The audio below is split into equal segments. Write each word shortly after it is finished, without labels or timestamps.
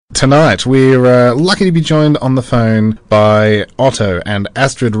tonight we're lucky to be joined on the phone by Otto and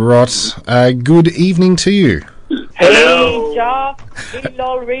Astrid Rott. Good evening to you. Hello. Hey, Joff. Hey,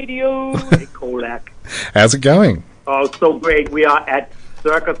 LOL Radio. Hey, Kolak. How's it going? Oh, so great. We are at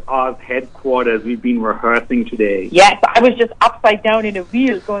Circus Oz headquarters. We've been rehearsing today. Yes, I was just upside down in a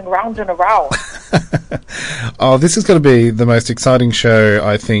wheel going round and around. Oh, this is going to be the most exciting show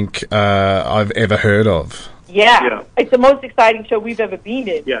I think I've ever heard of. Yeah, it's the most exciting show we've ever been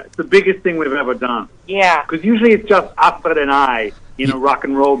in. Yeah, it's the biggest thing we've ever done. Yeah. Because usually it's just Astrid and I in a rock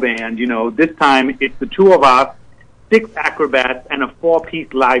and roll band. You know, this time it's the two of us, 6 acrobats, and a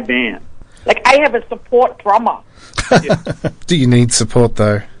 4-piece live band. Like, I have a support drummer. Do you need support,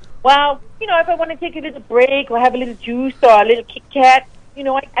 though? Well, you know, if I want to take a little break or have a little juice or a little Kit Kat, you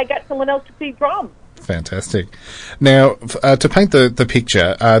know, I got someone else to play drums. Fantastic. Now, to paint the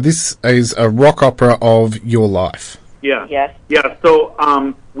picture, this is a rock opera of your life. Yeah. Yes. Yeah,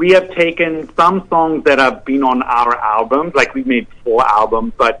 so we have taken some songs that have been on our albums, like we made 4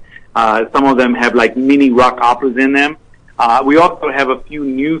 albums, but some of them have like mini rock operas in them. We also have a few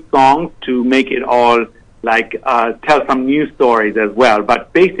new songs to make it all like tell some new stories as well.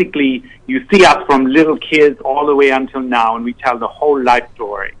 But basically, you see us from little kids all the way until now, and we tell the whole life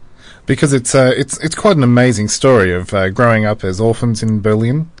story. Because it's quite an amazing story of growing up as orphans in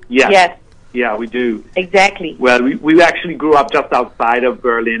Berlin. Yeah. Yes. Yeah, we do. Exactly. Well, we actually grew up just outside of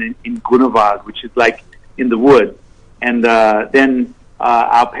Berlin in Grunewald, which is like in the woods. And then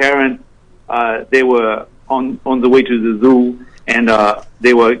our parents, they were on the way to the zoo, and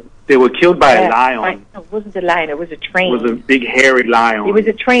they were killed by a lion. No, it wasn't a lion. It was a train. It was a big hairy lion. It was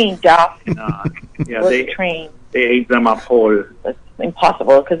a train, Joff. And, It was a train. They ate them up whole. That's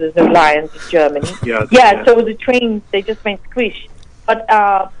impossible because there's no lions in Germany. Yeah. So it was a train. They just went squish.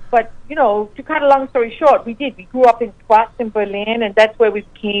 But you know, to cut a long story short, we did. We grew up in Squats in Berlin, and that's where we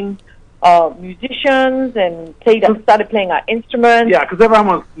became musicians and started playing our instruments. Yeah, because everyone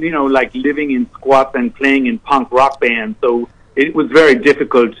was, you know, like living in squats and playing in punk rock bands, so it was very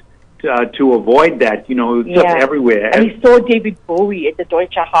difficult to avoid that. You know, it was just everywhere. And we saw David Bowie at the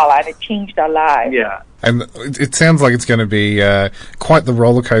Deutsche Halle, and it changed our lives. Yeah. And it sounds like it's going to be quite the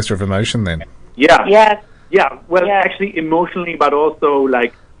roller coaster of emotion then. Yeah. Yes. Yeah. Well, actually, emotionally, but also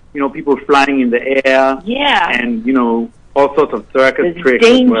like, you know, people flying in the air. Yeah. And, you know, all sorts of circus There's tricks.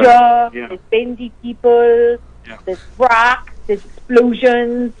 danger. As well. There's bendy people. Yeah. There's rock. There's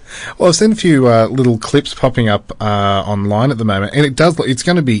explosions. Well, I've seen a few little clips popping up online at the moment, and it's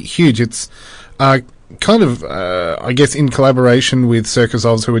going to be huge. It's kind of, I guess, in collaboration with Circus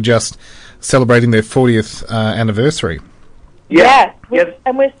Oz, who are just celebrating their 40th anniversary. Yeah. Yes.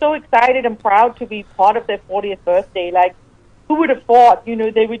 And we're so excited and proud to be part of their 40th birthday. Like, who would have thought, you know,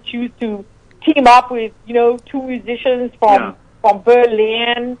 they would choose to team up with, you know, 2 musicians from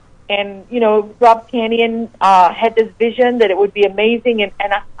Berlin. And, you know, Rob Tanian had this vision that it would be amazing, and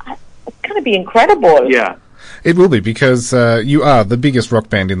it's going to be incredible. Yeah. It will be, because you are the biggest rock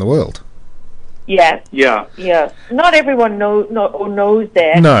band in the world. Yes. Yeah. Yes. Not everyone knows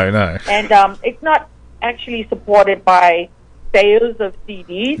that. No. And it's not actually supported by sales of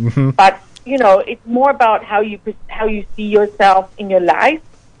CDs, but, you know, it's more about how you see yourself in your life.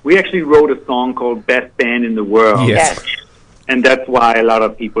 We actually wrote a song called Best Band in the World. Yes. And that's why a lot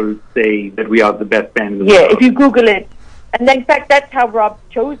of people say that we are the best band in the world. Yeah, if you Google it. And in fact, that's how Rob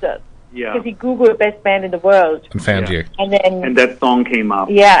chose us. Yeah. Because he Googled best band in the world. And found you. And that song came up.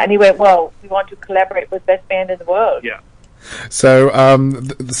 Yeah, and he went, well, we want to collaborate with best band in the world. Yeah. So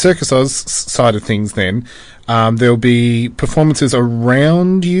the Circus Oz side of things then, there'll be performances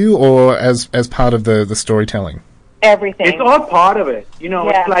around you or as part of the storytelling? Everything. It's all part of it. You know,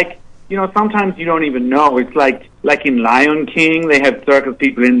 it's like, you know, sometimes you don't even know. It's like in Lion King, they have circus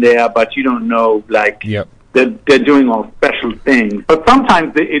people in there, but you don't know, like, they're doing all special things. But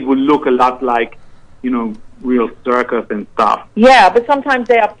sometimes it will look a lot like, you know, real circus and stuff. Yeah, but sometimes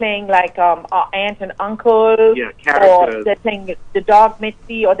they are playing like our aunt and uncle. Yeah, characters. Or they're playing the dog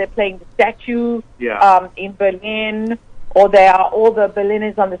Mitzi, or they're playing the statue in Berlin, or they are all the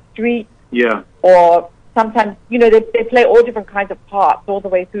Berliners on the street. Yeah. Or sometimes, you know, they play all different kinds of parts all the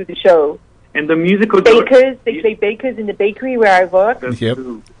way through the show. And the musical bakers, they play bakers in the bakery where I work.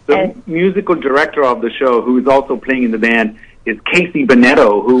 The musical director of the show, who is also playing in the band, is Casey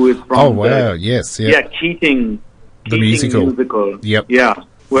Bonetto, who is from Cheating the musical. Yep. Yeah.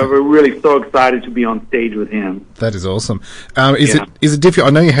 We're really so excited to be on stage with him. That is awesome. Is it difficult?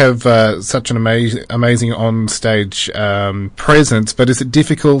 I know you have such an amazing on stage presence, but is it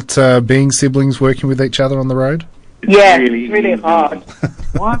difficult being siblings working with each other on the road? Yeah, it's really hard.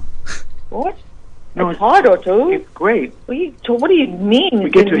 What? What? No, It's hard, Otto. it's great. What do you mean? We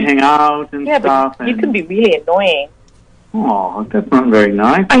get to hang out and Yeah, stuff. but you can be really annoying. Oh, that's not very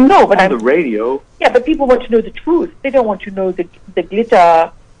nice. I know, but On the radio. Yeah, but people want to know the truth. They don't want to know the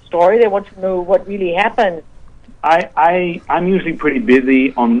glitter story. They want to know what really happened. I'm usually pretty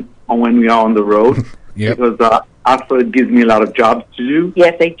busy on when we are on the road. Yep. Because Astrid gives me a lot of jobs to do.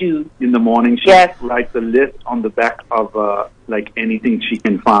 Yes, they do. In the morning, she Yes. writes a list on the back of like anything she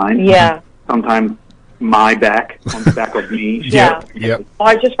can find. Yeah. Sometimes my back on the back of me. Yeah. Yep. Or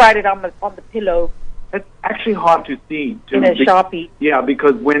I just write it on the pillow It's actually hard to see too. in a Sharpie. Yeah,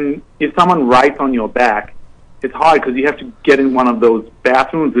 because if someone writes on your back, it's hard because you have to get in one of those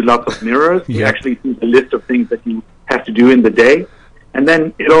bathrooms with lots of mirrors to Yeah. actually see the list of things that you have to do in the day. And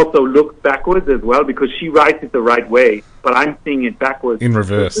then it also looks backwards as well because she writes it the right way, but I'm seeing it backwards. In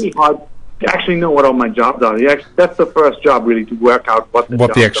reverse. It's really hard to actually know what all my jobs are. That's the first job, really, to work out what the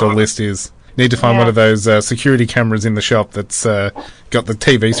What the jobs actual are. list is. Need to find Yeah. one of those security cameras in the shop that's got the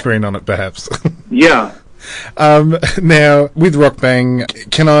TV screen on it, perhaps. Yeah. Now, with Rock Bang,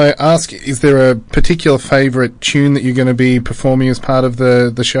 can I ask, is there a particular favourite tune that you're going to be performing as part of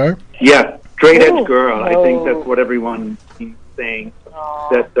the show? Yeah, straight edge Oh, girl. I no. think that's what everyone is saying. Oh.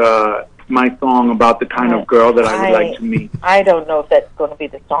 That my song about the kind of girl that I would like to meet. I don't know if that's going to be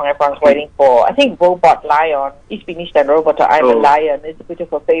the song everyone's waiting for. I think Robot Lion, Ich bin nicht ein Roboter, I'm a Oh. Lion, is a bit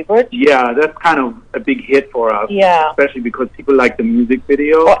of a favorite. Yeah, that's kind of a big hit for us. Yeah. Especially because people like the music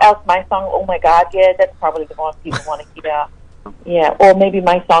video. Or else my song, Oh My God, yeah, that's probably the one people want to hear. Yeah, or maybe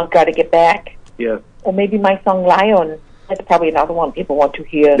my song, Gotta Get Back. Yes. Or maybe my song, Lion. That's probably another one people want to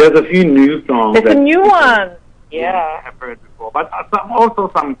hear. There's a few new songs. There's that a new people, one. Yeah. I've heard before. But also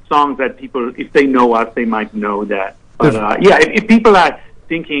some songs that people, if they know us, they might know that. But yeah, if people are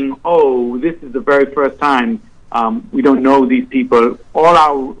thinking, oh, this is the very first time we don't know these people, all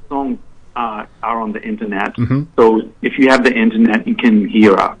our songs are on the internet. Mm-hmm. So if you have the internet, you can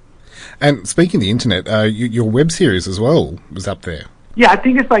hear us. And speaking of the internet, your web series as well was up there. Yeah, I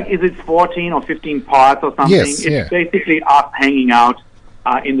think it's like, is it 14 or 15 parts or something? Yes, yeah. It's basically us hanging out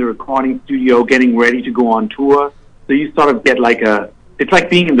in the recording studio, getting ready to go on tour. So you sort of get it's like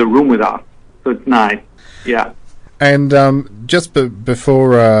being in the room with us. So it's nice. Yeah. And just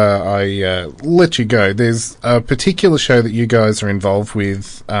before I let you go, there's a particular show that you guys are involved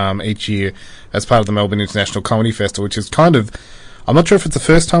with each year as part of the Melbourne International Comedy Festival, which is kind of, I'm not sure if it's the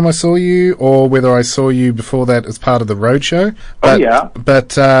first time I saw you or whether I saw you before that as part of the roadshow. Oh, yeah.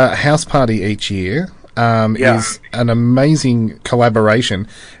 But House Party each year is an amazing collaboration.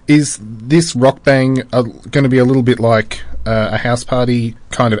 Is this Rock Bang going to be a little bit like a house party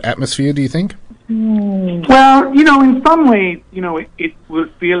kind of atmosphere, do you think? Well, in some ways, it will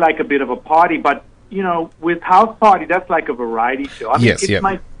feel like a bit of a party, but, with House Party, that's like a variety show. I mean, Yes, it's yep.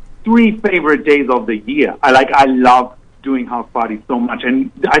 my 3 favorite days of the year. I love doing House Party so much,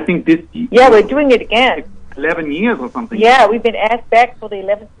 and I think this Yeah, we're doing it again. 11 years or something. Yeah, we've been asked back for the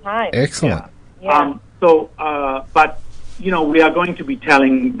 11th time. Excellent. Yeah. But we are going to be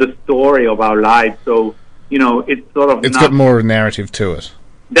telling the story of our lives, so, it's sort of It's not... got more of a narrative to it.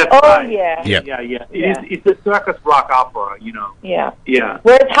 That's Oh, right. yeah. Yep. Yeah. It's a circus rock opera, Yeah. Yeah.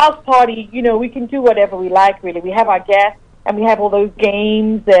 Whereas House Party, we can do whatever we like, really. We have our guests, and we have all those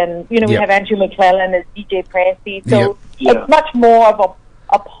games, and, we Yep. have Andrew McClellan as DJ Prancy. So Yep. Yeah. it's much more of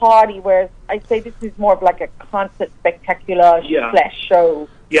a party, whereas I'd say this is more of like a concert spectacular Yeah. / show.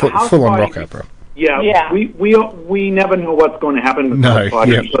 Yeah, House Full on Party- rock opera. Yeah, Yeah. we never know what's going to happen with No, House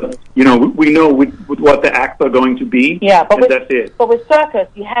Party, yeah. but we know with what the acts are going to be. Yeah, but and that's it. But with circus,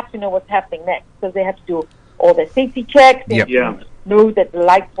 you have to know what's happening next because they have to do all their safety checks. They Yep. have Yeah. to know that the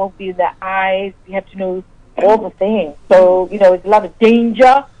lights won't be in their eyes. You have to know all the things. So there's a lot of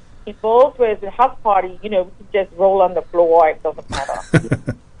danger involved. Whereas with House Party, we can just roll on the floor. It doesn't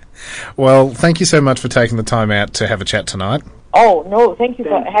matter. Well, thank you so much for taking the time out to have a chat tonight. Oh no, thank you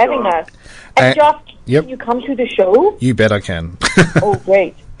for Thank you, having Josh. us. And Josh, yep. can you come to the show? You bet I can. Oh,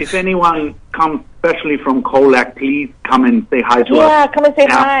 great. If anyone comes, especially from Colac, please come and say hi to Yeah, us. come and say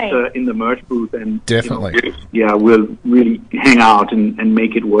hi. after in the merch booth, and Definitely. we'll really hang out and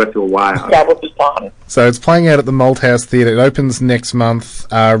make it worth your while. That would be fun. So it's playing out at the Malthouse Theatre. It opens next month,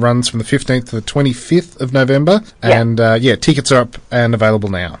 runs from the 15th to the 25th of November. Yeah. And, tickets are up and available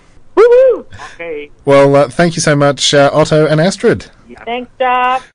now. Woohoo! Okay. Well, thank you so much, Otto and Astrid. Thanks, Josh.